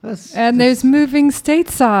And there's Moving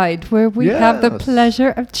Stateside, where we have the pleasure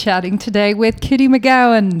of chatting today with Kitty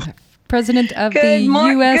McGowan, president of the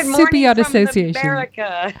U.S. Super Yacht Association.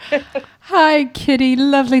 America. Hi, Kitty.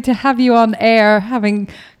 Lovely to have you on air, having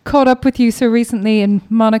caught up with you so recently in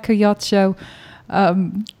Monaco Yacht Show.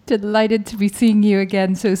 Delighted to be seeing you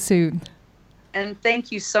again so soon. And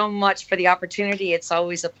thank you so much for the opportunity. It's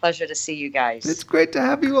always a pleasure to see you guys. It's great to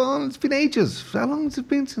have you on. It's been ages. How long has it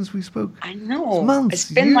been since we spoke? I know. It's months.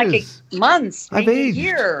 It's been years. like months. I've maybe aged. A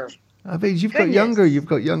year. I've aged. You've got younger. You've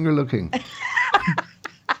got younger looking.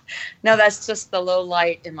 No, that's just the low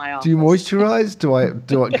light in my office. Do you moisturize?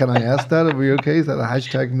 Can I ask that? Are we okay? Is that a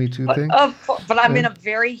hashtag Me Too thing? But I'm in a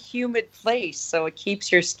very humid place, so it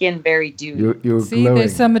keeps your skin very dewy. You're See, glowing.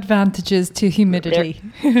 there's some advantages to humidity.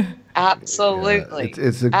 Absolutely.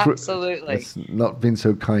 Yeah, absolutely. It's not been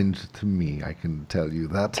so kind to me, I can tell you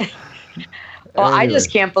that. Well, anyway. I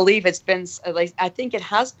just can't believe it's been, I think it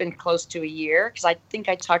has been close to a year, because I think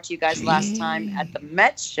I talked to you guys last time at the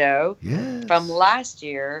Met show from last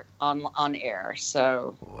year on air.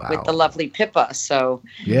 So with the lovely Pippa. So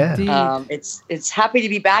it's happy to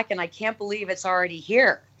be back, and I can't believe it's already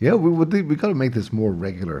here. Yeah, we got to make this more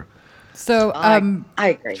regular. So I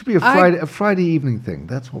agree. It should be a Friday evening thing.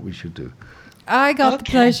 That's what we should do. I got the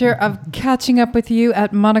pleasure of catching up with you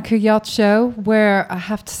at Monaco Yacht Show, where I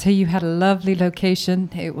have to say you had a lovely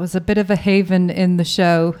location. It was a bit of a haven in the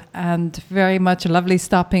show, and very much a lovely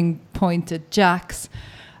stopping point at Jack's,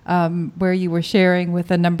 where you were sharing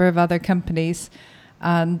with a number of other companies.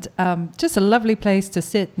 And just a lovely place to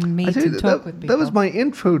sit and meet and talk with people. That was my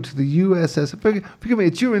intro to the USS. Forgive me,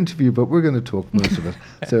 it's your interview, but we're going to talk most of it.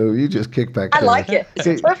 So you just kick back. I like it.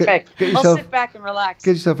 It's perfect. I'll sit back and relax.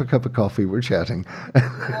 Get yourself a cup of coffee. We're chatting. All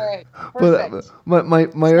right. But Perfect.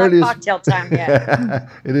 my earliest cocktail time yet.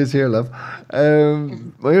 It is here, love.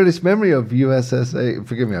 My earliest memory of USS.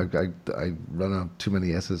 Forgive me, I run out too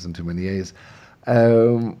many S's and too many A's.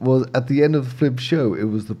 Was at the end of the Flib show. It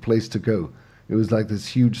was the place to go. It was like this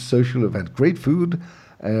huge social event, great food,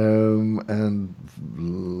 and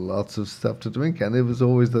lots of stuff to drink. And it was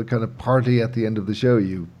always the kind of party at the end of the show.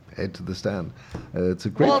 You head to the stand. It's a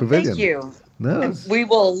great pavilion. Thank you. No, we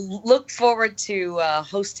will look forward to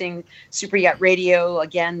hosting Super Yacht Radio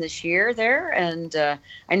again this year there. And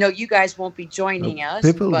I know you guys won't be joining us,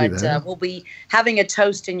 but we'll be having a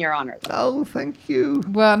toast in your honor. Oh, thank you.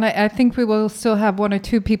 Well, and I think we will still have one or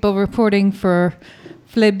two people reporting for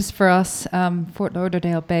Flibs for us, Fort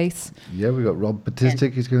Lauderdale base. Yeah, we got Rob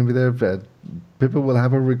Batistic. He's going to be there. Pippa will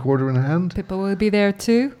have a recorder in hand. Pippa will be there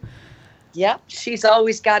too. Yep, she's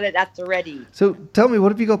always got it at the ready. So tell me,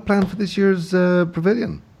 what have you got planned for this year's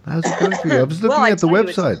pavilion? How's it going for you? I was looking at the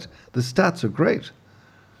website. The stats are great.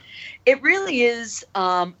 It really is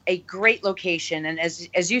a great location. And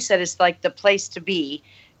as you said, it's like the place to be.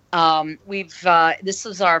 This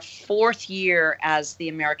is our 4th year as the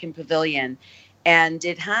American Pavilion. And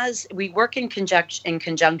we work in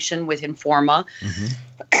conjunction with Informa.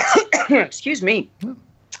 Mm-hmm. Excuse me. Yeah.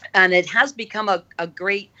 And it has become a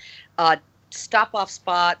great stop-off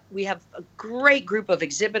spot. We have a great group of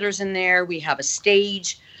exhibitors in there. We have a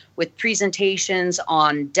stage with presentations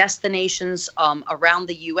on destinations around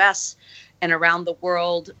the U.S. and around the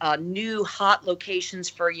world, new hot locations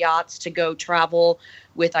for yachts to go travel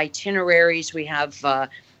with itineraries. We have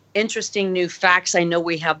interesting new facts. I know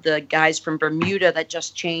we have the guys from Bermuda that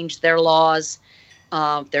just changed their laws,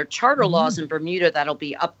 their charter laws in Bermuda that'll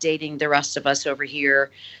be updating the rest of us over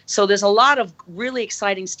here. So there's a lot of really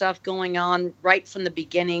exciting stuff going on right from the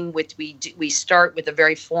beginning. We start with a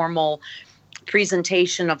very formal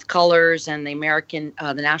presentation of colors and the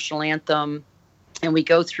national anthem, and we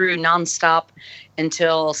go through nonstop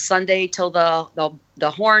until Sunday, till the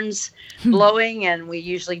horns blowing, and we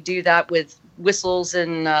usually do that with whistles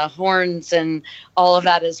and horns and all of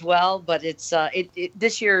that as well. But it's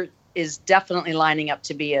this year is definitely lining up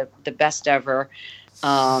to be the best ever.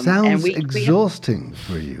 Sounds exhausting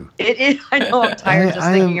for you. It is. I know. I'm tired just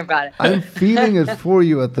thinking about it. I'm feeling it for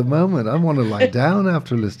you at the moment. I want to lie down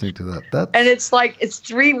after listening to that. And it's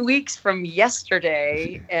 3 weeks from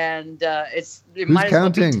yesterday, and it might as well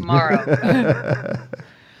be tomorrow.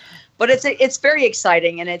 But it's very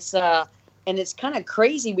exciting, and it's kind of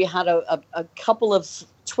crazy. We had a couple of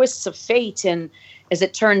twists of fate, and as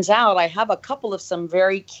it turns out, I have a couple of some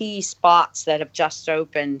very key spots that have just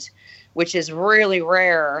opened, which is really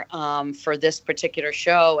rare for this particular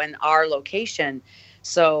show and our location.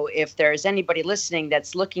 So if there's anybody listening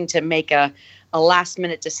that's looking to make a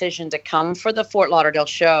last-minute decision to come for the Fort Lauderdale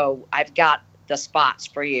show, I've got the spots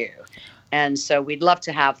for you. And so we'd love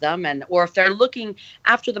to have them. Or if they're looking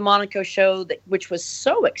after the Monaco show, which was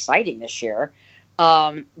so exciting this year,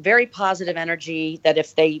 very positive energy, that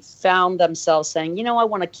if they found themselves saying, I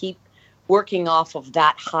want to keep working off of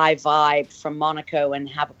that high vibe from Monaco and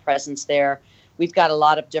have a presence there, we've got a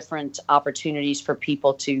lot of different opportunities for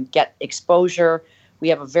people to get exposure. We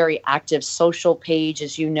have a very active social page,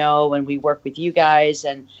 as you know, and we work with you guys.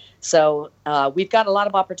 And so we've got a lot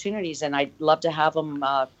of opportunities, and I'd love to have them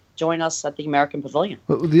join us at the American Pavilion.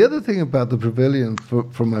 Well, the other thing about the pavilion,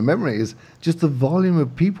 from my memory, is just the volume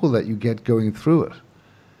of people that you get going through it.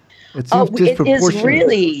 It seems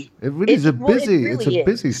disproportionate. It's a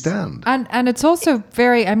busy stand. And it's also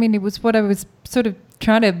very, it was what I was sort of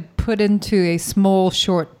trying to put into a small,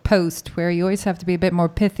 short post where you always have to be a bit more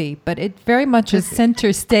pithy, but it very much is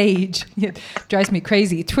center stage. It drives me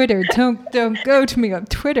crazy. Twitter, don't go to me on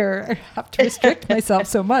Twitter. I have to restrict myself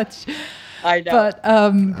so much. I know. But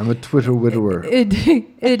I'm a Twitter widower.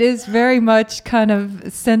 It is very much kind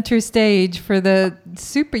of center stage for the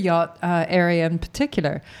super yacht area in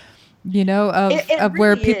particular. Of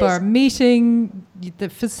where people are meeting, the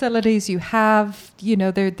facilities you have,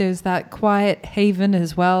 there's that quiet haven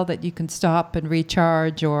as well that you can stop and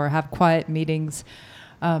recharge or have quiet meetings.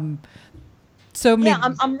 I'm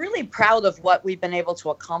really proud of what we've been able to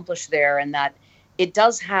accomplish there, and that it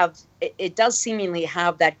does seemingly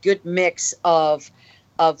have that good mix of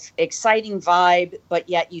exciting vibe, but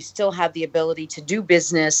yet you still have the ability to do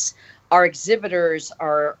business. Our exhibitors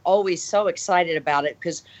are always so excited about it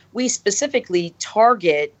because we specifically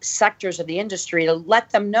target sectors of the industry to let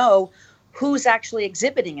them know who's actually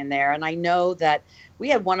exhibiting in there. And I know that we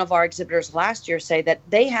had one of our exhibitors last year say that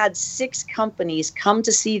they had 6 companies come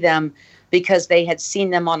to see them because they had seen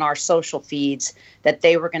them on our social feeds that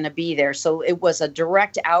they were going to be there. So it was a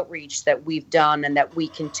direct outreach that we've done and that we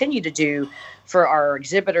continue to do for our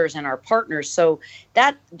exhibitors and our partners. So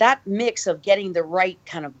that mix of getting the right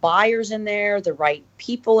kind of buyers in there, the right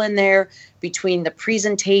people in there, between the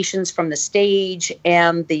presentations from the stage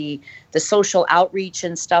and the social outreach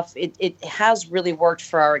and stuff, it has really worked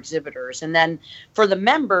for our exhibitors. And then for the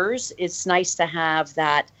members, it's nice to have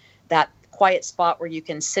that quiet spot where you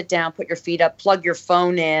can sit down, put your feet up, plug your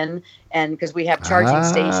phone in, and because we have charging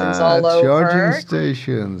stations all over. Charging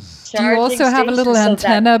stations. Do you also have a little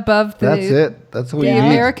antenna above the? That's it. That's what you need.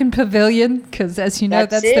 American Pavilion, because as you know,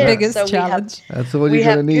 that's the biggest challenge. That's what you're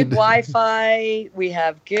going to need. We have good Wi-Fi. We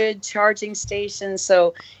have good charging stations.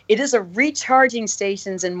 So it is a recharging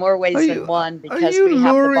stations in more ways than one because we have the bar as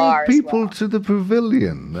well. Are you luring people to the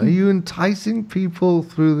pavilion? Are you enticing people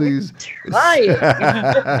through these? Right.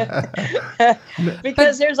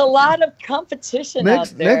 Because there's a lot of competition out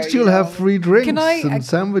there. Next you'll have free drinks and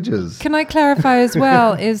sandwiches. Can I clarify as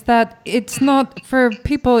well, is that it's not for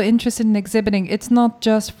people interested in exhibiting, it's not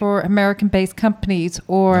just for American-based companies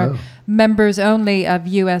or members only of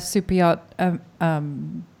U.S. Super Yacht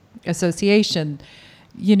Association.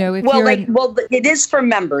 It is for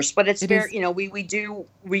members, but it's very, we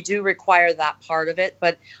do require that part of it.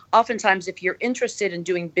 But oftentimes, if you're interested in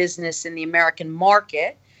doing business in the American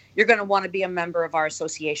market, you're going to want to be a member of our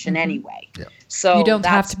association anyway. Yeah. So you don't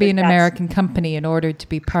have to be an American company in order to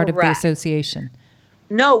be part of the association.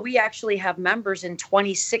 No, we actually have members in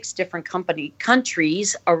 26 different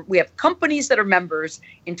countries. We have companies that are members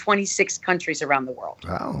in 26 countries around the world.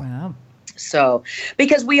 Wow. So,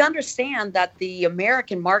 because we understand that the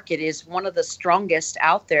American market is one of the strongest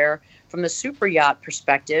out there from the super yacht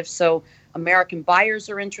perspective. So American buyers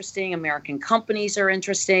are interesting. American companies are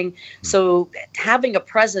interesting. So having a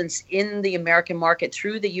presence in the American market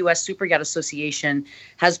through the U.S. Super Yacht Association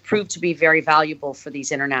has proved to be very valuable for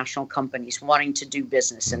these international companies wanting to do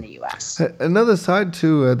business in the U.S. Another side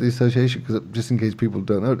to the association, because just in case people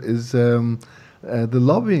don't know, is the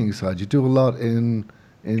lobbying side. You do a lot in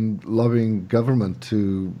lobbying government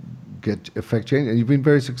to affect change, and you've been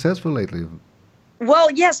very successful lately.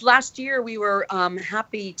 Well, yes. Last year, we were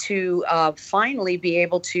happy to finally be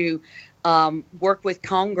able to work with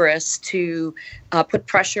Congress to put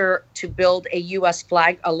pressure to build a U.S.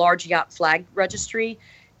 flag, a large yacht flag registry.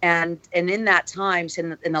 And in that time,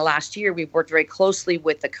 in the last year, we've worked very closely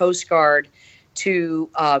with the Coast Guard to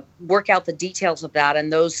work out the details of that.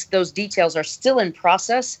 And those details are still in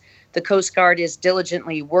process. The Coast Guard is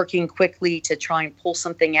diligently working quickly to try and pull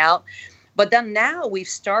something out. But then now we've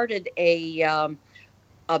started a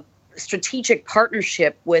strategic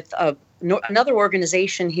partnership with another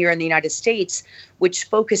organization here in the United States, which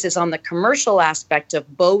focuses on the commercial aspect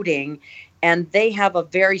of boating. And they have a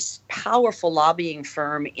very powerful lobbying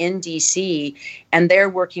firm in DC, and they're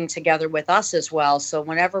working together with us as well. So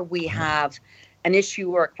whenever we have an issue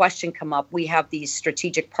or a question come up, we have these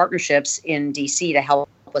strategic partnerships in DC to help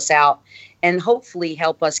help us out and hopefully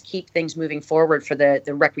help us keep things moving forward for the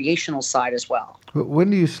recreational side as well. When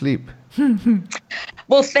do you sleep?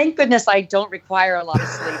 Well, thank goodness I don't require a lot of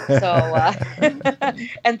sleep. So,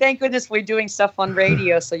 and thank goodness we're doing stuff on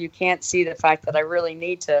radio, so you can't see the fact that I really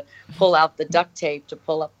need to pull out the duct tape to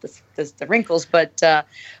pull up the wrinkles. But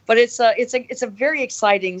it's a very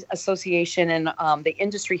exciting association, and the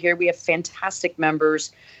industry here. We have fantastic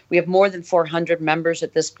members. We have more than 400 members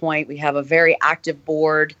at this point. We have a very active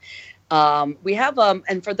board. We have,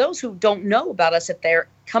 and for those who don't know about us, if they're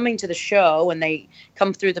coming to the show and they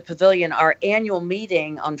come through the pavilion, our annual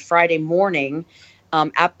meeting on Friday morning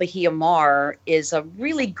at Bahia Mar is a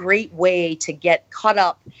really great way to get caught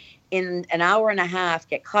up in an hour and a half,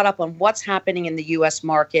 get caught up on what's happening in the U.S.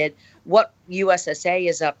 market, what USSA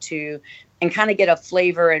is up to, and kind of get a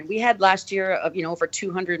flavor. And we had last year of, over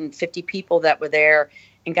 250 people that were there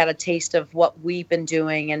and got a taste of what we've been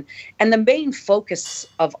doing. And the main focus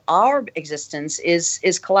of our existence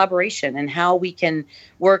is collaboration and how we can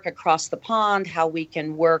work across the pond, how we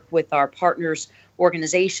can work with our partners,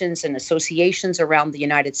 organizations and associations around the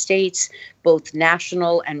United States, both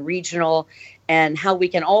national and regional, and how we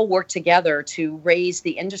can all work together to raise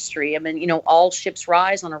the industry. I mean, all ships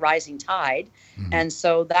rise on a rising tide. Mm-hmm. And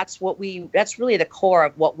so that's really the core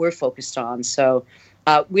of what we're focused on. So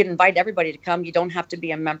we'd invite everybody to come. You don't have to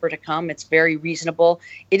be a member to come. It's very reasonable.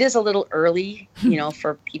 It is a little early,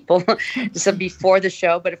 for people so before the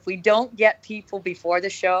show. But if we don't get people before the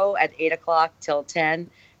show at 8:00 till 10,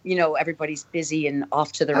 everybody's busy and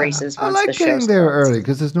off to the races. I like getting there early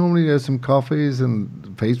because there's normally some coffees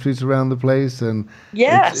and pastries around the place. And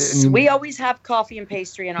yes, we always have coffee and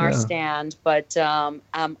pastry in our stand. But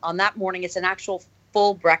on that morning, it's an actual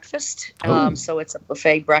full breakfast. So it's a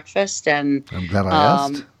buffet breakfast. And I'm glad I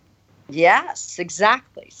asked. Yes,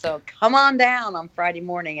 exactly. So come on down on Friday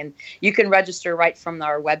morning, and you can register right from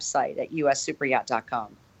our website at ussuperyacht.com.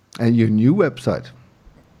 And your new website.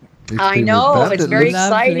 I know, it's very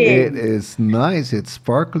exciting. It is nice. It's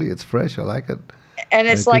sparkly. It's fresh. I like it. And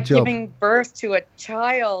it's like giving birth to a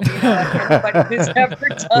child. Everybody who's ever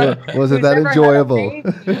done. Was it that enjoyable?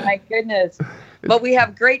 My goodness. But we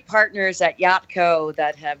have great partners at Yachtco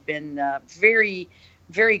that have been very,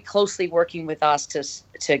 very closely working with us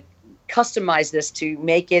to customize this to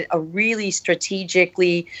make it a really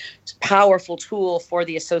strategically powerful tool for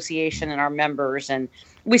the association and our members. And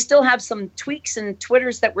we still have some tweaks and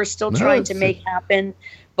twitters that we're still trying to make happen,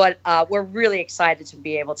 but we're really excited to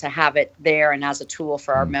be able to have it there and as a tool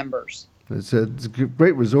for our members. It's a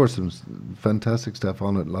great resource and fantastic stuff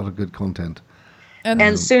on it. A lot of good content.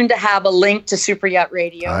 And soon to have a link to Super Yacht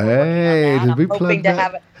Radio. Hey, did we plug that?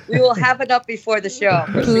 Have it. We will have it up before the show.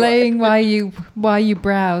 Playing sure. while you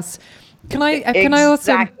browse. Can I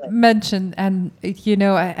also mention, and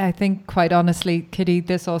I think quite honestly, Kitty,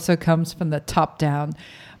 this also comes from the top down.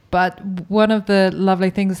 But one of the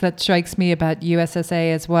lovely things that strikes me about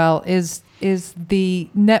USSA as well is the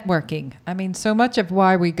networking. I mean, so much of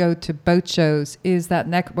why we go to boat shows is that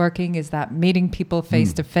networking, is that meeting people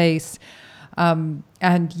face to face.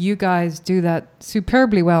 And you guys do that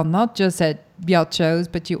superbly well, not just at yacht shows,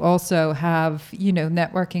 but you also have,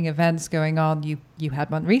 networking events going on. You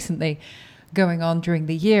had one recently going on during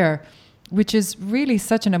the year, which is really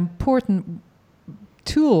such an important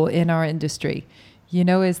tool in our industry.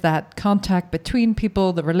 Is that contact between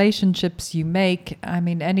people, the relationships you make. I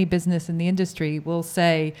mean, any business in the industry will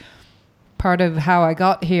say, part of how I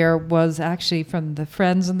got here was actually from the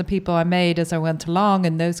friends and the people I made as I went along,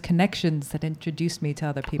 and those connections that introduced me to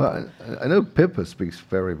other people. Well, I know Pippa speaks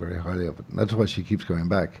very, very highly of it. That's why she keeps going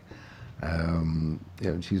back.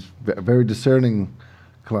 She's a very discerning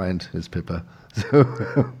client, is Pippa.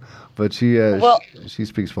 So, but she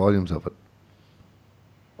speaks volumes of it.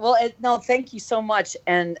 Well, no, thank you so much.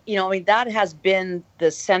 And, that has been the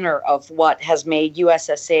center of what has made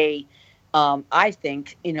USSA, I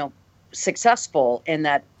think, successful in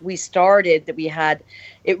that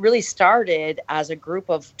it really started as a group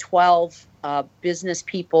of 12 business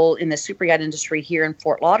people in the super yacht industry here in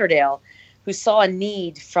Fort Lauderdale who saw a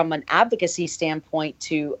need from an advocacy standpoint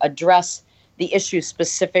to address the issues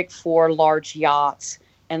specific for large yachts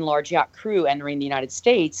and large yacht crew entering the United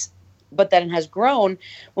States. But then it has grown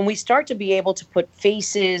when we start to be able to put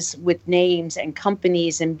faces with names and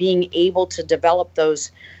companies and being able to develop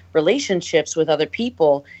those relationships with other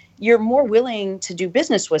people. You're more willing to do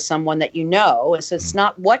business with someone that you know. So it's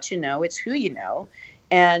not what you know, it's who you know.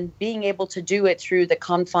 And being able to do it through the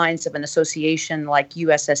confines of an association like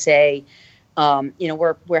USSA,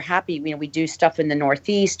 we're happy. We do stuff in the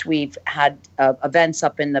Northeast. We've had events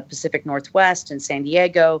up in the Pacific Northwest and San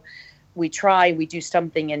Diego. We do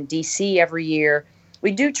something in DC every year.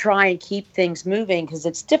 we do try and keep things moving because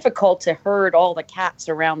it's difficult to herd all the cats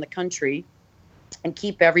around the country and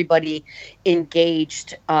keep everybody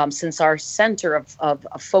engaged, since our center of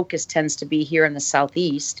focus tends to be here in the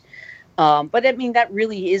Southeast. But I mean, that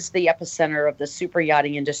really is the epicenter of the super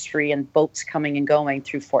yachting industry and boats coming and going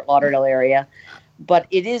through Fort Lauderdale area. But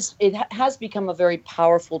it has become a very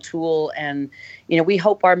powerful tool. And, we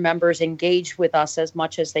hope our members engage with us as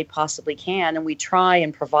much as they possibly can. And we try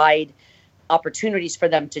and provide opportunities for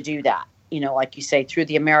them to do that. Like you say, through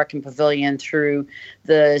the American Pavilion, through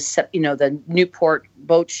the Newport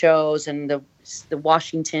boat shows and the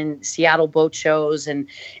Washington, Seattle boat shows, and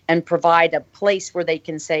provide a place where they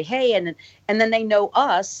can say, hey, and then they know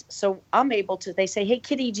us. So I'm able to, they say, hey,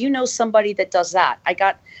 Kitty, do you know somebody that does that? I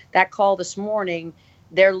got that call this morning.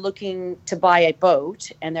 They're looking to buy a boat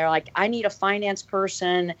and they're like, I need a finance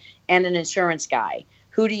person and an insurance guy.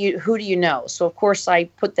 Who do you know? So of course I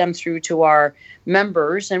put them through to our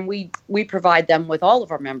members, and we provide them with all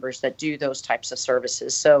of our members that do those types of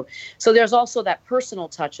services. So there's also that personal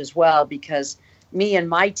touch as well, because me and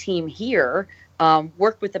my team here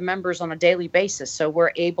work with the members on a daily basis. So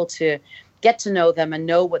we're able to get to know them and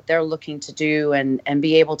know what they're looking to do, and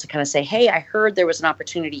be able to kind of say, hey, I heard there was an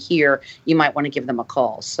opportunity here. You might want to give them a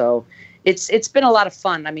call. So it's been a lot of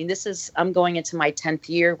fun. I mean, I'm going into my 10th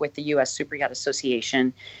year with the U.S. Super Yacht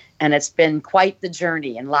Association, and it's been quite the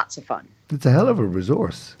journey and lots of fun. It's a hell of a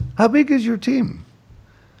resource. How big is your team?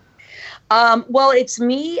 Well, it's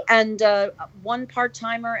me and one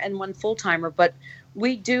part-timer and one full-timer, but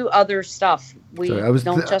we do other stuff. We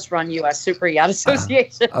don't just run U.S. Super Yacht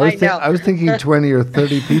Association. I was thinking 20 or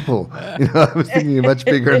 30 people. I was thinking a much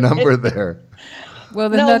bigger number there. Well,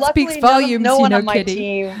 then that speaks volumes, no one on my Kitty.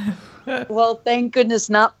 Team. Well, thank goodness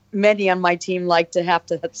not many on my team like to have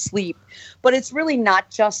to sleep. But it's really not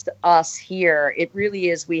just us here. It really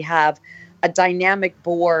is. We have a dynamic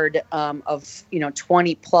board of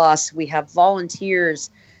 20 plus. We have volunteers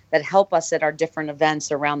that help us at our different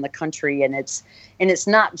events around the country, and it's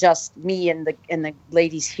not just me and the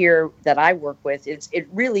ladies here that I work with. It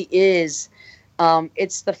really is.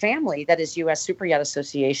 It's the family that is U.S. Super Yacht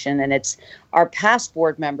Association, and it's our past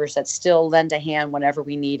board members that still lend a hand whenever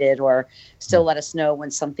we need it, or still let us know when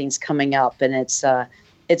something's coming up. And it's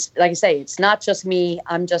like I say, it's not just me.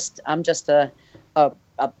 I'm just a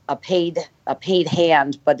paid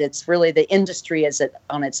hand, but it's really the industry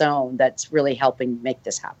on its own that's really helping make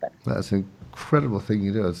this happen. That's an incredible thing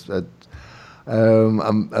you do.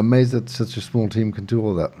 I'm amazed that such a small team can do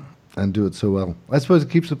all that and do it so well. I suppose it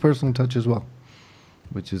keeps the personal touch as well,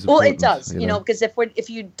 which is important, it does, because if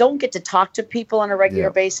you don't get to talk to people on a regular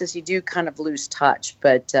basis, you do kind of lose touch.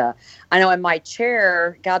 But I know in my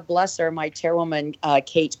chair, God bless her, my chairwoman,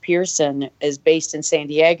 Kate Pearson, is based in San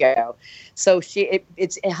Diego. So it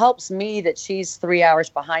helps me that she's 3 hours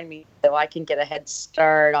behind me, so I can get a head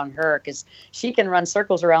start on her, because she can run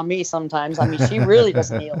circles around me sometimes. I mean, she really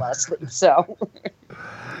doesn't need a lot of sleep. So,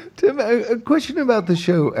 Tim, a question about the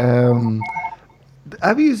show.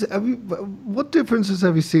 Have you? What differences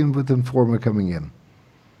have you seen with Informa coming in?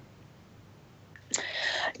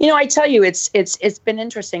 I tell you, it's been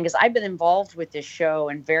interesting, because I've been involved with this show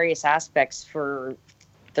in various aspects for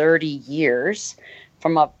 30 years.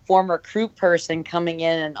 From a former crew person coming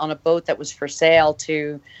in on a boat that was for sale,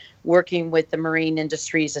 to working with the Marine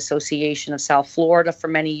Industries Association of South Florida for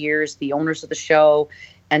many years, the owners of the show,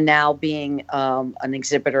 and now being an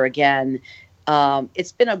exhibitor again.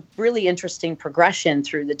 It's been a really interesting progression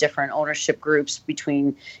through the different ownership groups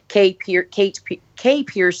between Kay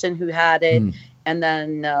Pearson, who had it, and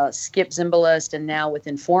then Skip Zimbalist, and now with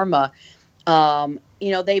Informa.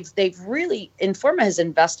 They've really, Informa has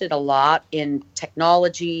invested a lot in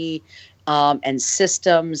technology and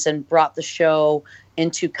systems, and brought the show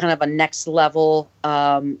into kind of a next level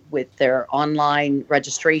with their online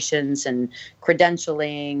registrations and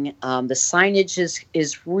credentialing. The signage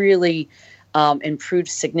is really improved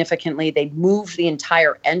significantly. They moved the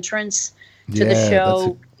entire entrance to the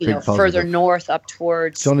show, further north up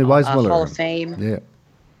towards Johnny Weissmuller Hall of Fame. Yeah.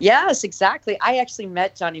 Yes, exactly. I actually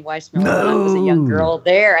met Johnny Weissmuller when I was a young girl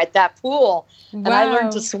there at that pool. Wow. And I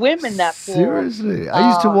learned to swim in that pool. Seriously? I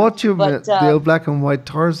used to watch him at the old black and white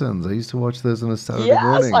Tarzans. I used to watch those on a Saturday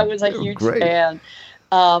morning. Yes, I was a huge fan.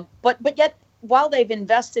 But yet, while they've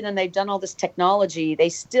invested and they've done all this technology, they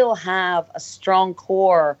still have a strong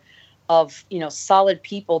core of, solid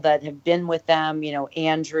people that have been with them,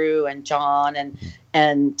 Andrew and John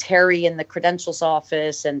and Terry in the credentials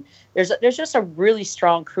office. And there's just a really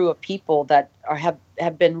strong crew of people that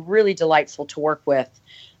have been really delightful to work with.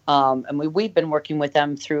 And we've been working with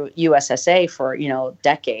them through USSA for, a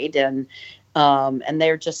decade. And And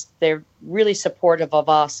they're really supportive of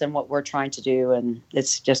us and what we're trying to do, and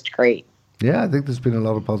it's just great. Yeah, I think there's been a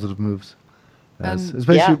lot of positive moves, Yeah,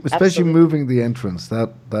 especially absolutely. moving the entrance.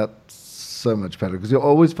 That's so much better because you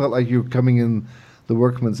always felt like you were coming in the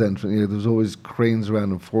workman's entrance. You know, there was always cranes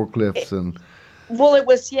around and forklifts, and Well, it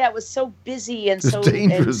was so busy and it's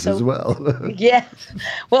dangerous as well. yeah.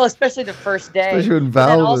 Well, especially the first day. Especially when But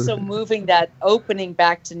then Val also moving that opening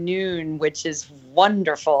back to noon, which is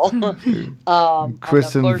wonderful. On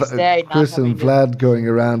Chris the and first day, not Chris and having to- Vlad going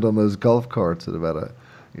around on those golf carts at that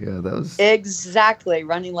was exactly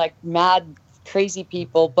running like mad, crazy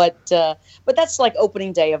people. But that's like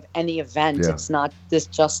opening day of any event. Yeah. It's not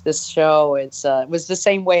just this show. It was the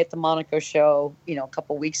same way at the Monaco show, a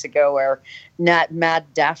couple weeks ago, where Nat mad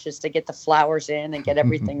dashes to get the flowers in and get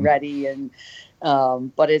everything ready. And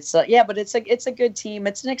but it's a good team.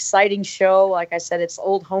 It's an exciting show. Like I said, it's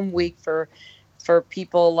old home week for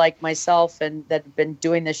people like myself and that have been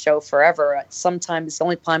doing this show forever. Sometimes it's the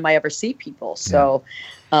only time I ever see people. So,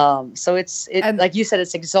 so it's like you said,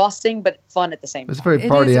 it's exhausting but fun at the same time. It's a very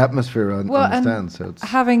party atmosphere on the stand. So it's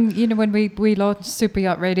having, when we launched Super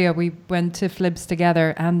Yacht Radio, we went to Flibs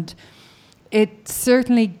together, and it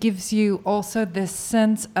certainly gives you also this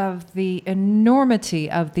sense of the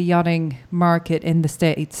enormity of the yachting market in the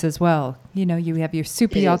States as well. You have your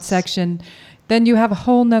super yacht section. Then you have a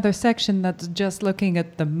whole nother section that's just looking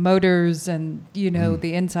at the motors and,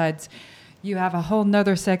 the insides. You have a whole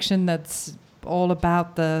nother section that's all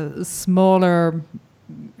about the smaller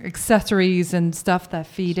accessories and stuff that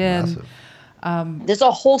feed in. There's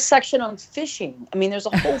a whole section on fishing. I mean, there's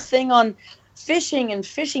a whole thing on fishing and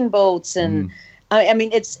fishing boats. And I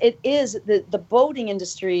mean, it is the boating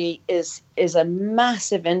industry is a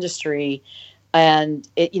massive industry. And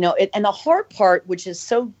and the hard part, which is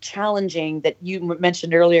so challenging that you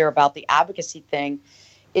mentioned earlier about the advocacy thing,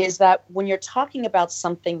 is that when you're talking about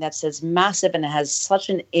something that's as massive and has such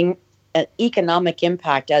an economic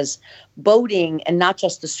impact as boating, and not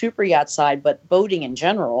just the super yacht side, but boating in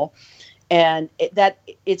general, and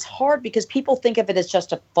it's hard because people think of it as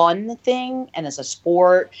just a fun thing and as a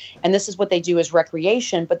sport, and this is what they do as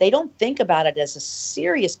recreation, but they don't think about it as a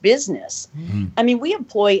serious business. I mean, we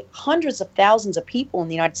employ hundreds of thousands of people in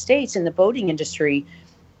the United States in the boating industry,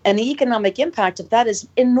 and the economic impact of that is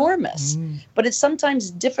enormous. But it's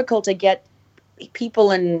sometimes difficult to get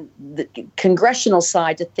people in the congressional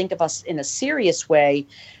side to think of us in a serious way.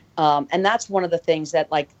 And that's one of the things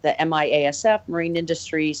that, like the MIASF, Marine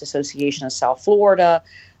Industries Association of South Florida,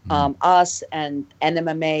 us and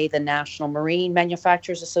NMMA, the National Marine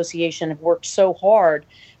Manufacturers Association, have worked so hard,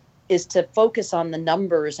 is to focus on the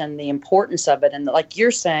numbers and the importance of it. And like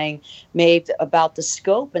you're saying, Maeve, about the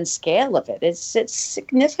scope and scale of it, it's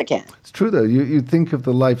significant. It's true, though. You think of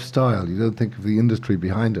the lifestyle. You don't think of the industry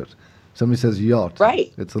behind it. Somebody says yacht.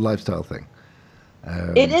 Right. It's a lifestyle thing.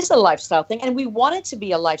 It is a lifestyle thing, and we want it to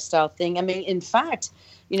be a lifestyle thing. I mean, in fact,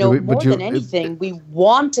 more than anything, we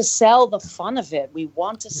want to sell the fun of it. We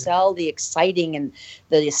want to sell the exciting and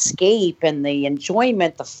the escape and the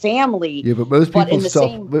enjoyment, the family. Yeah, but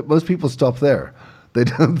most people stop there. They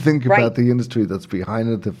don't think about the industry that's behind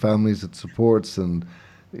it, the families it supports, and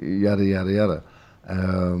yada, yada, yada.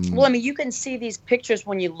 Well, I mean, you can see these pictures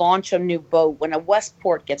when you launch a new boat, when a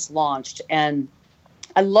Westport gets launched, and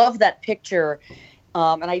I love that picture.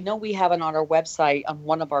 And I know we have it on our website on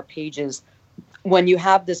one of our pages. When you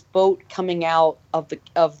have this boat coming out of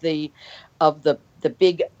the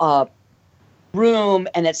big room,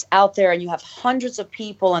 and it's out there, and you have hundreds of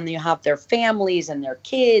people, and you have their families and their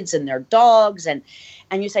kids and their dogs, and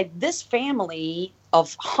you say, this family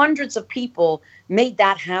of hundreds of people made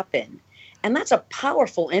that happen. And that's a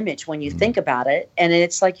powerful image when you think about it. And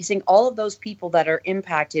it's like you're seeing all of those people that are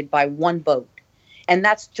impacted by one boat. And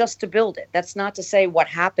that's just to build it. That's not to say what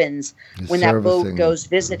happens when that boat goes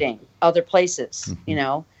visiting other places,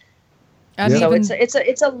 And so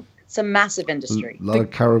it's a massive industry. A lot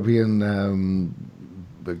of Caribbean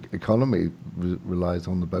economy relies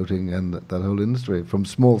on the boating and that whole industry, from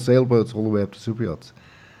small sailboats all the way up to super yachts.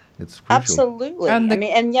 It's crucial. Absolutely.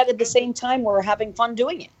 And yet at the same time, we're having fun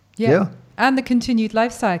doing it. Yeah. And the continued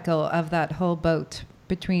life cycle of that whole boat,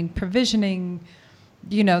 between provisioning,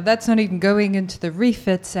 that's not even going into the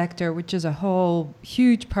refit sector, which is a whole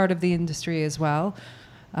huge part of the industry as well.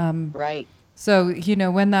 Right. So,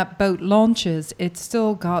 when that boat launches, it's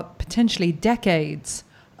still got potentially decades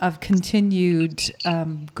of continued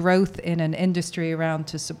growth in an industry around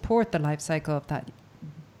to support the life cycle of that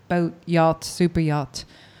boat, yacht, super yacht.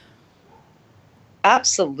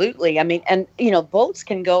 Absolutely. I mean, and, boats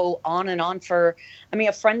can go on and on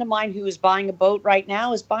a friend of mine who is buying a boat right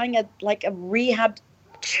now is buying a rehab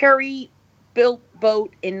cherry built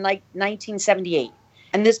boat in like 1978,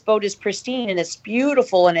 and this boat is pristine and it's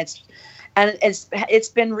beautiful, and it's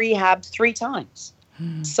been rehabbed 3 times.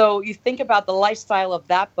 So you think about the lifestyle of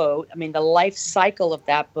that boat. I mean, the life cycle of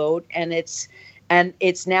that boat, and it's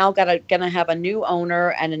now gonna have a new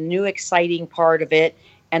owner and a new exciting part of it,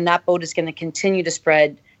 and that boat is going to continue to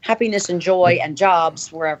spread happiness and joy and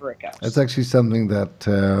jobs wherever it goes. That's actually something that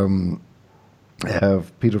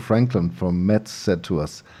Peter Franklin from Metz said to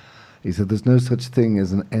us. He said, "There's no such thing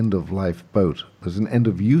as an end-of-life boat. There's an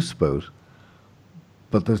end-of-use boat,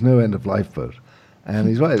 but there's no end-of-life boat." And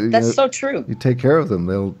he's right. That's so true. You take care of them;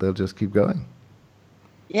 they'll just keep going.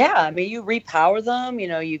 Yeah, I mean, you repower them.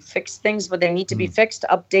 You fix things where they need to be fixed,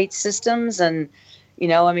 update systems, and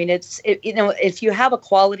I mean, if you have a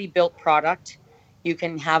quality built product, you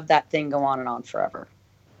can have that thing go on and on forever.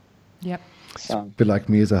 Yep. So. A bit like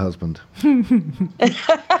me as a husband. I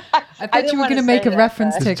thought you were going to make a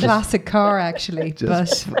reference to a classic car, actually.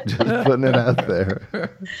 Just putting it out there.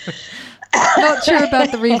 Not sure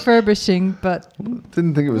about the refurbishing, but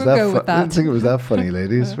didn't think it was Didn't think it was that funny,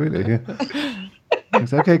 ladies. Really.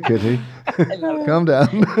 It's okay, Kitty. Calm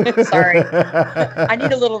down. Sorry. I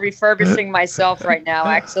need a little refurbishing myself right now,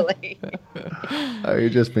 actually. Oh,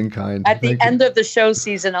 you've just been kind. At the end of the show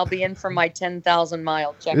season, I'll be in for my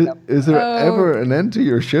 10,000-mile checkup. Is there ever an end to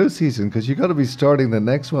your show season? Because you got to be starting the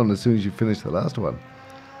next one as soon as you finish the last one.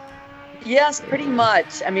 Yes, pretty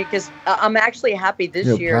much. I mean, because I'm actually happy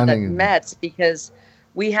this year that Metz, because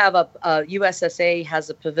we have USSA has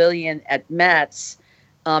a pavilion at Metz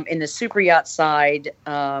in the super yacht side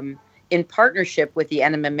in partnership with the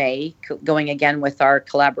NMMA, going again with our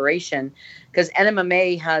collaboration, because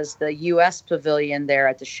NMMA has the U.S. pavilion there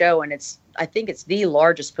at the show, and I think it's the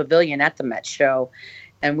largest pavilion at the Metz show,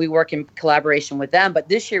 and we work in collaboration with them. But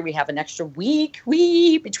this year we have an extra week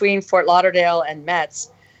between Fort Lauderdale and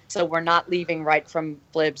Metz. So we're not leaving right from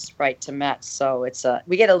Flibs right to Metz. So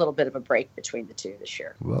we get a little bit of a break between the two this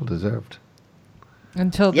year. Well deserved.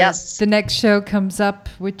 Until the next show comes up,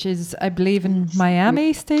 which is, I believe, in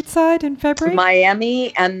Miami stateside in February.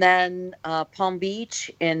 Miami, and then Palm Beach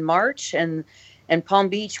in March. And Palm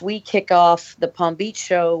Beach, we kick off the Palm Beach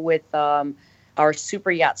show with our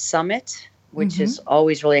Super Yacht Summit, which is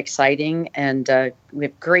always really exciting. And we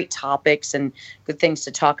have great topics and good things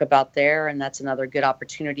to talk about there. And that's another good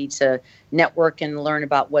opportunity to network and learn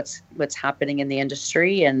about what's happening in the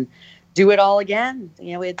industry and do it all again.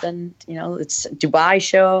 We've done, it's Dubai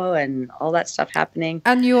show and all that stuff happening.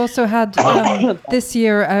 And you also had this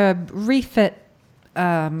year a refit,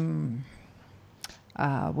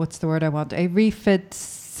 what's the word I want? A refit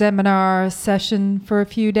seminar session for a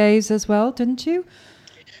few days as well, didn't you?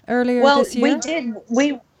 Earlier this year? We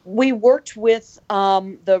did. We worked with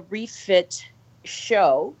the refit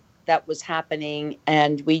show that was happening,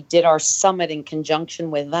 and we did our summit in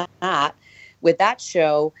conjunction with that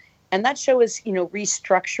show. And that show is,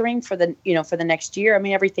 restructuring for the next year. I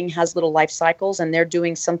mean, everything has little life cycles, and they're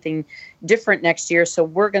doing something different next year. So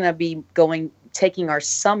we're going to be taking our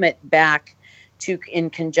summit back in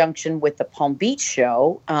conjunction with the Palm Beach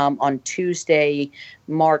show on Tuesday,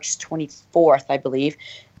 March 24th, I believe.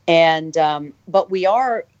 And but we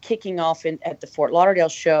are kicking off at the Fort Lauderdale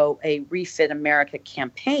show a Refit America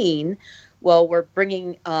campaign. Well, we're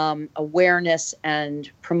bringing awareness and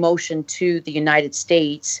promotion to the United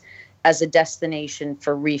States as a destination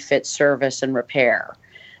for refit service and repair.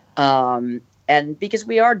 And because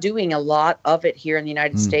we are doing a lot of it here in the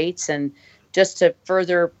United States, and just to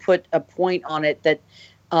further put a point on it, that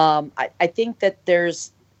I think that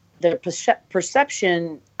there's the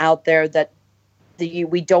perception out there that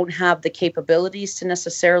we don't have the capabilities to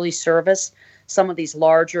necessarily service some of these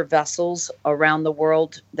larger vessels around the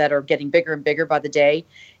world that are getting bigger and bigger by the day.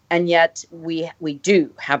 And yet we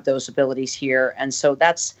do have those abilities here. And so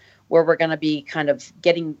that's where we're going to be kind of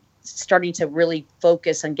starting to really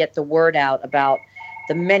focus and get the word out about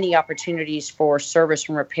the many opportunities for service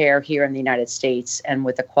and repair here in the United States, and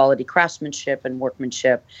with the quality craftsmanship and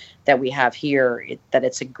workmanship that we have here, that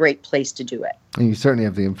it's a great place to do it. And you certainly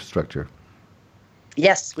have the infrastructure.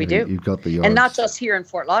 Yes, we do. You've got the yards. And not just here in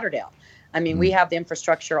Fort Lauderdale. I mean, we have the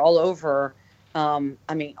infrastructure all over, all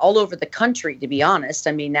over the country, to be honest.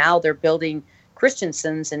 I mean, now they're building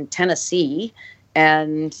Christensen's in Tennessee,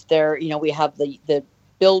 and we have the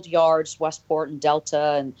build yards, Westport and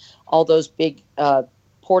Delta, and all those big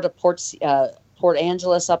Port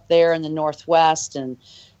Angeles up there in the Northwest, and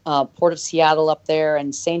Port of Seattle up there,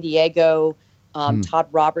 and San Diego. Todd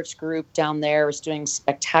Roberts' group down there is doing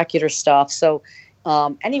spectacular stuff. So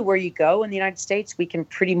anywhere you go in the United States, we can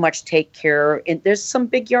pretty much take care. And there's some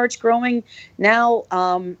big yards growing now.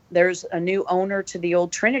 There's a new owner to the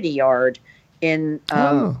old Trinity Yard in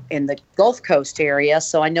the Gulf Coast area.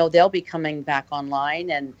 So I know they'll be coming back online,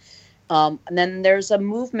 and then there's a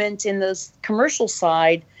movement in the commercial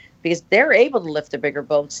side because they're able to lift the bigger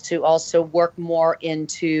boats to also work more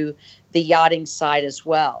into the yachting side as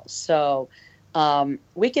well. So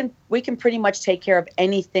we can pretty much take care of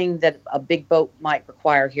anything that a big boat might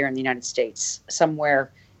require here in the United States,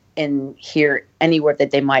 somewhere in here, anywhere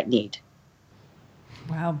that they might need.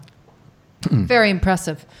 Wow. Very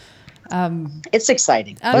impressive. It's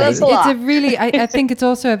exciting. It's a really, I think it's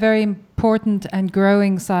also a very important and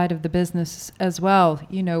growing side of the business as well.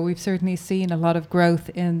 You know, we've certainly seen a lot of growth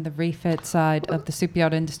in the refit side of the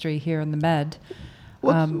superyacht industry here in the Med.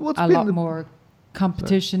 What's a lot more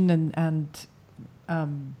competition and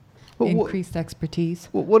increased expertise.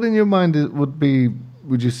 What in your mind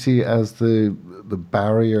would you see as the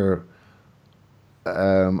barrier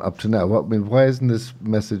up to now? Why isn't this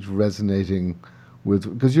message resonating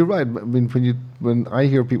with? Because you're right. I mean, when I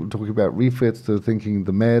hear people talking about refits, they're thinking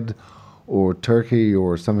the Med or Turkey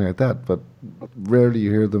or something like that. But rarely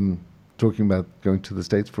you hear them talking about going to the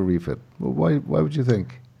States for refit. Well, why would you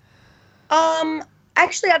think?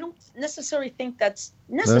 Actually, I don't necessarily think that's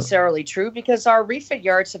necessarily true, because our refit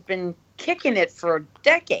yards have been kicking it for a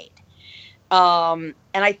decade. And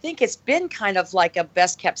I think it's been kind of like a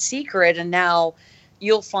best kept secret. And now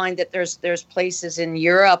you'll find that there's places in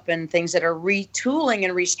Europe and things that are retooling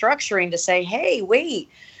and restructuring to say, hey, wait,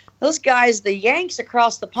 those guys, the Yanks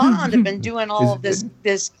across the pond have been doing all of this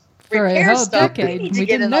repair stuff. We need to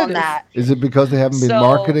get in on that. Is it because they haven't been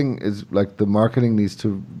marketing? Is like the marketing needs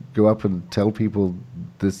to go up and tell people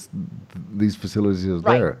these facilities are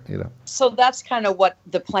there, you know? So that's kind of what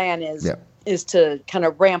the plan is. Yeah. Is to kind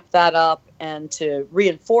of ramp that up and to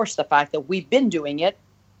reinforce the fact that we've been doing it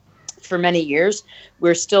for many years.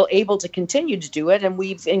 We're still able to continue to do it, and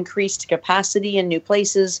we've increased capacity in new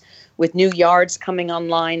places with new yards coming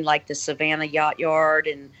online, like the Savannah Yacht Yard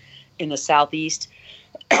in the southeast.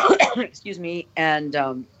 Excuse me. And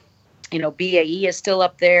BAE is still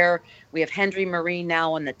up there. We have Hendry Marine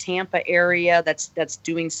now in the Tampa area that's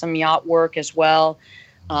doing some yacht work as well.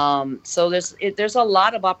 So there's a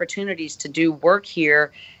lot of opportunities to do work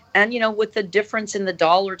here. And, with the difference in the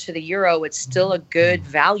dollar to the euro, it's still a good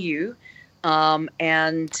value.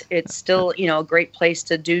 And it's still, a great place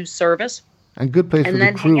to do service. And good place for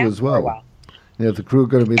the crew as well. The crew are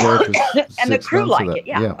going to be there for 6 months. And the crew like it.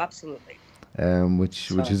 Yeah, absolutely.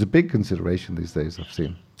 Which is a big consideration these days, I've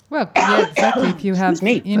seen. Well, yeah, exactly. If you have,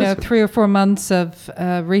 3 or 4 months of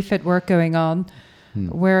refit work going on,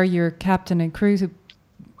 where your captain and crew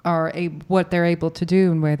are what they're able to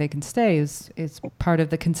do and where they can stay is part of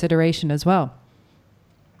the consideration as well.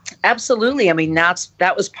 Absolutely. I mean,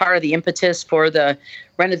 that was part of the impetus for the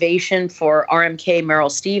renovation for RMK Merrill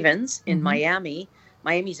Stevens in Miami.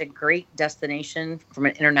 Miami's a great destination from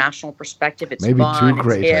an international perspective. It's maybe fun, too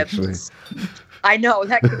great, actually. I know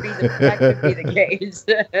that could be the case,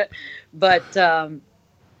 but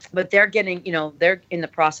they're getting, they're in the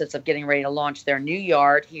process of getting ready to launch their new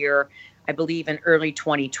yard here, I believe in early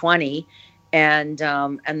 2020, and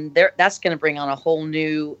that's going to bring on a whole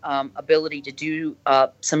new ability to do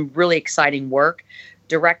some really exciting work.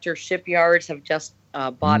 Director Shipyards have just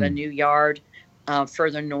bought a new yard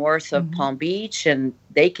further north of Palm Beach, and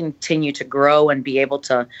they continue to grow and be able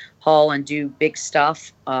to haul and do big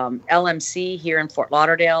stuff. LMC here in Fort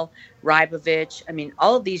Lauderdale, Rybovich. I mean,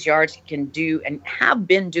 all of these yards can do and have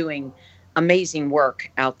been doing amazing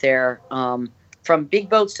work out there, from big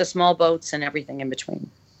boats to small boats and everything in between.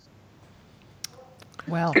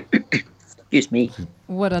 Well, excuse me.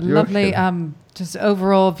 What a lovely just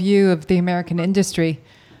overall view of the American industry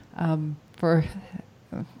for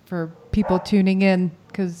people tuning in,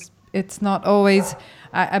 because it's not always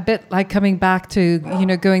a bit like coming back to,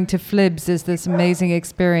 going to FLIBS is this amazing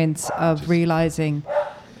experience of realizing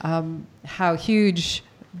how huge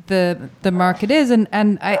the market is.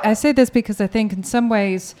 And I say this because I think in some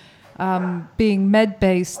ways, being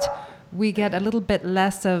Med-based, we get a little bit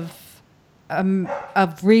less of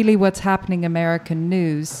really what's happening American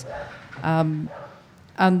news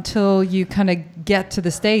until you kind of get to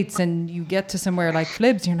the States and you get to somewhere like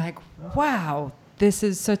FLIBS. You're like, wow, this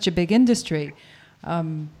is such a big industry.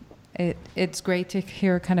 It's great to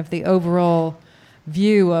hear kind of the overall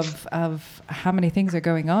view of how many things are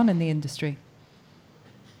going on in the industry.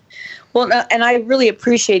 Well, and I really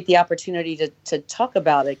appreciate the opportunity to talk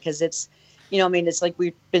about it, because it's, it's like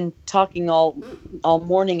we've been talking all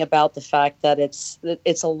morning about the fact that it's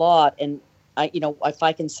a lot. And if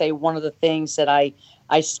I can say, one of the things that I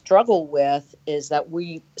struggle with is that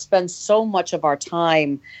we spend so much of our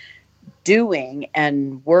time doing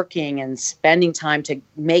and working and spending time to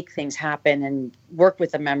make things happen and work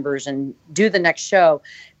with the members and do the next show,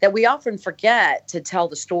 that we often forget to tell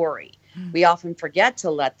the story. We often forget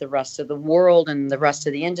to let the rest of the world and the rest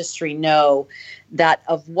of the industry know that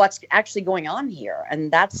of what's actually going on here.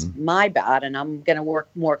 And that's my bad. And I'm going to work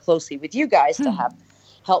more closely with you guys to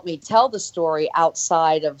help me tell the story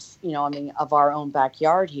outside of, of our own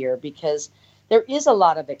backyard here, because there is a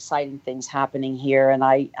lot of exciting things happening here. And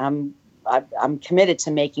I'm committed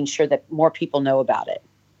to making sure that more people know about it.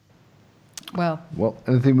 Well,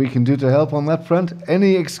 anything we can do to help on that front?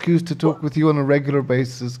 Any excuse to talk with you on a regular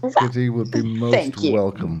basis, Kitty, would be most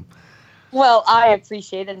welcome. Well, I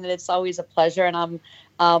appreciate it, and it's always a pleasure. And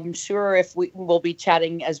I'm sure if we'll be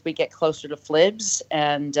chatting as we get closer to Flibs,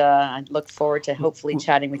 and I look forward to hopefully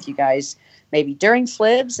chatting with you guys maybe during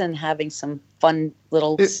Flibs and having some fun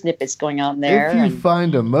little snippets going on there. If you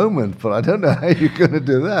find a moment, but I don't know how you're going to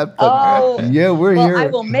do that. But we're here. I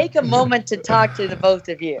will make a moment to talk to the both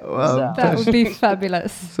of you. Well, that would be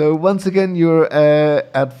fabulous. So once again, you're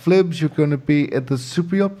at Flibs. You're going to be at the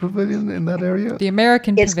Super Yacht Pavilion in that area? The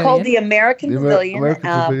American Pavilion. It's called the American Pavilion. American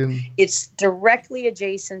Pavilion. It's directly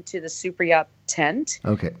adjacent to the Super Yacht tent.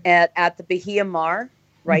 Okay. At the Bahia Mar.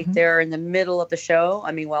 Right there in the middle of the show.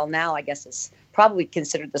 I mean, well, now I guess it's probably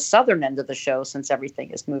considered the southern end of the show since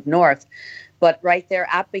everything has moved north. But right there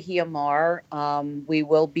at Bahia Mar, we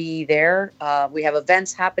will be there. We have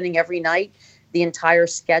events happening every night. The entire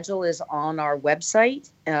schedule is on our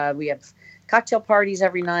website. We have cocktail parties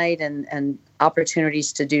every night and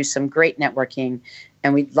opportunities to do some great networking.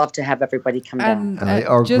 And we'd love to have everybody come down. And they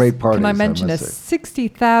are great parties. Can I mention this?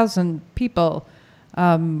 60,000 people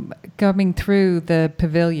coming through the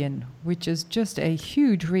pavilion, which is just a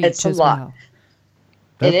huge reach as well. Lot.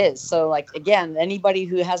 It is. So, again, anybody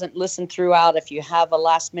who hasn't listened throughout, if you have a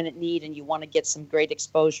last minute need and you want to get some great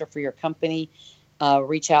exposure for your company,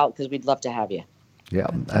 reach out because we'd love to have you. Yeah.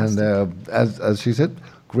 Fantastic. And as she said,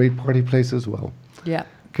 great party place as well. Yeah.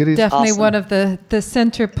 Kitty's definitely awesome. One of the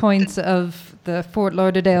center points of the Fort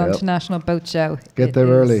Lauderdale International Boat Show. Get there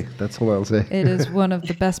early. That's all I'll say. It is one of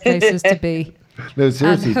the best places to be. No,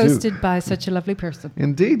 seriously, and hosted by such a lovely person.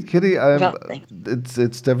 Indeed, Kitty.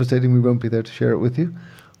 It's devastating we won't be there to share it with you.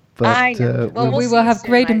 But I know. We will have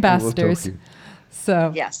great ambassadors.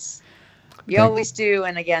 So yes, you always do.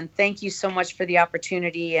 And again, thank you so much for the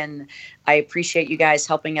opportunity, and I appreciate you guys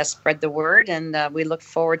helping us spread the word. And we look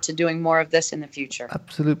forward to doing more of this in the future.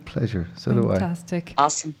 Absolute pleasure. So do I. Fantastic.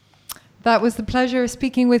 Awesome. That was the pleasure of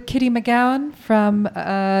speaking with Kitty McGowan from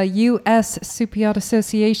U.S. Super Yacht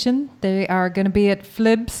Association. They are going to be at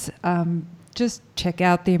Flibs. Just check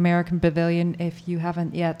out the American Pavilion if you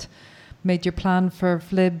haven't yet made your plan for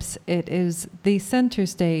Flibs. It is the center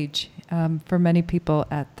stage for many people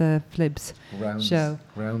at the Flibs show.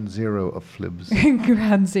 Ground zero of Flibs.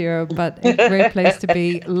 Ground zero, but a great place to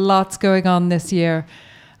be. Lots going on this year,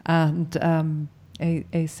 and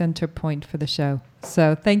a center point for the show.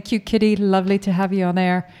 So thank you, Kitty. Lovely to have you on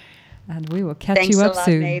air. And we will catch you up soon. Thanks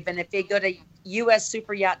a lot, Maeve. And if they go to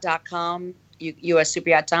ussuperyacht.com,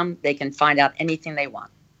 ussuperyacht.com, they can find out anything they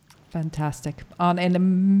want. Fantastic. On an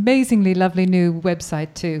amazingly lovely new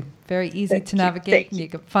website, too. Very easy to navigate, and you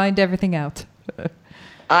can find everything out.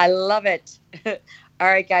 I love it. All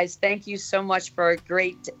right, guys. Thank you so much for a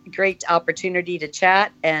great opportunity to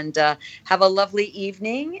chat, and have a lovely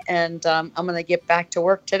evening. And I'm going to get back to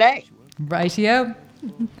work today. Rightio.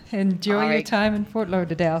 Enjoy your time in Fort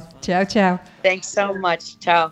Lauderdale. Ciao, ciao. Thanks so much. Ciao.